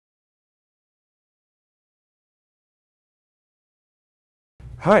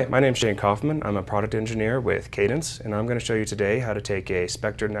Hi, my name is Shane Kaufman. I'm a product engineer with Cadence, and I'm going to show you today how to take a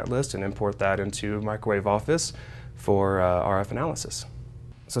Spectre netlist and import that into Microwave Office for RF analysis.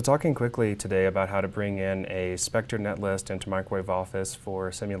 So talking quickly today about how to bring in a Spectre netlist into Microwave Office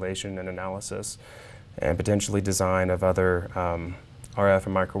for simulation and analysis and potentially design of other RF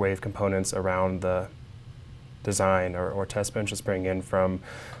and microwave components around the design or test bench is bring in from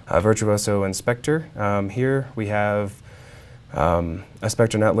Virtuoso and Spectre. Here we have a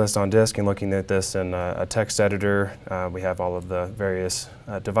Spectre netlist on disk, and looking at this in a text editor, we have all of the various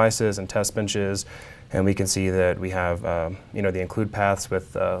devices and test benches, and we can see that we have the include paths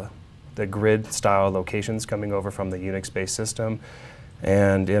with the grid style locations coming over from the Unix-based system.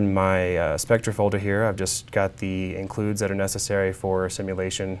 And in my Spectre folder here, I've just got the includes that are necessary for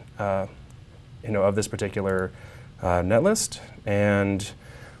simulation of this particular netlist. And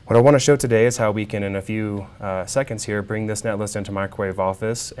what I want to show today is how we can, in a few seconds here, bring this netlist into Microwave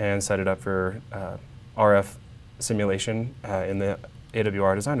Office and set it up for RF simulation in the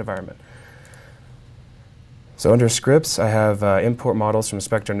AWR design environment. So under scripts, I have import models from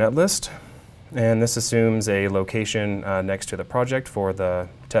Spectre netlist, and this assumes a location next to the project for the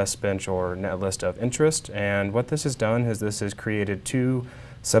test bench or netlist of interest. And what this has done is this has created two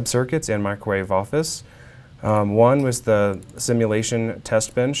subcircuits in Microwave Office. One was the simulation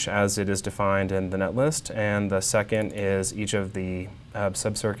test bench as it is defined in the netlist, and the second is each of the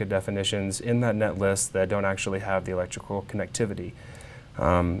subcircuit definitions in that netlist that don't actually have the electrical connectivity.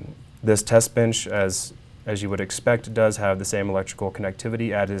 This test bench, as you would expect, does have the same electrical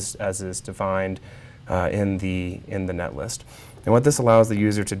connectivity as is defined in the netlist. And what this allows the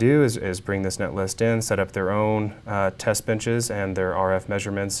user to do is bring this netlist in, set up their own test benches and their RF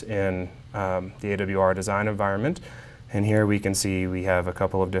measurements in the AWR design environment. And here we can see we have a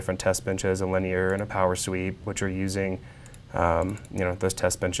couple of different test benches, a linear and a power sweep, which are using those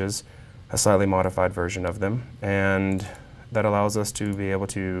test benches, a slightly modified version of them. And that allows us to be able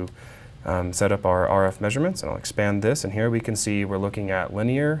to set up our RF measurements, and I'll expand this, and here we can see we're looking at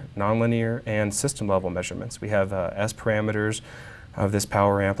linear, nonlinear, and system level measurements. We have S parameters of this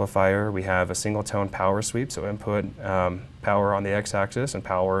power amplifier. We have a single tone power sweep, so input power on the x-axis and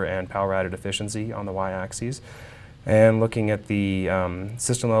power added efficiency on the y-axis. And looking at the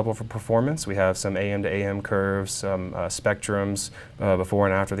system level for performance, we have some AM to AM curves, some spectrums before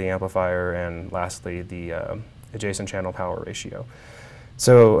and after the amplifier, and lastly the adjacent channel power ratio.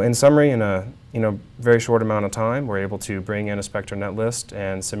 So in summary, in a very short amount of time, we're able to bring in a Spectre netlist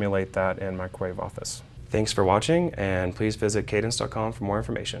and simulate that in Microwave Office. Thanks for watching, and please visit cadence.com for more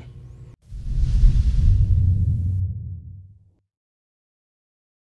information.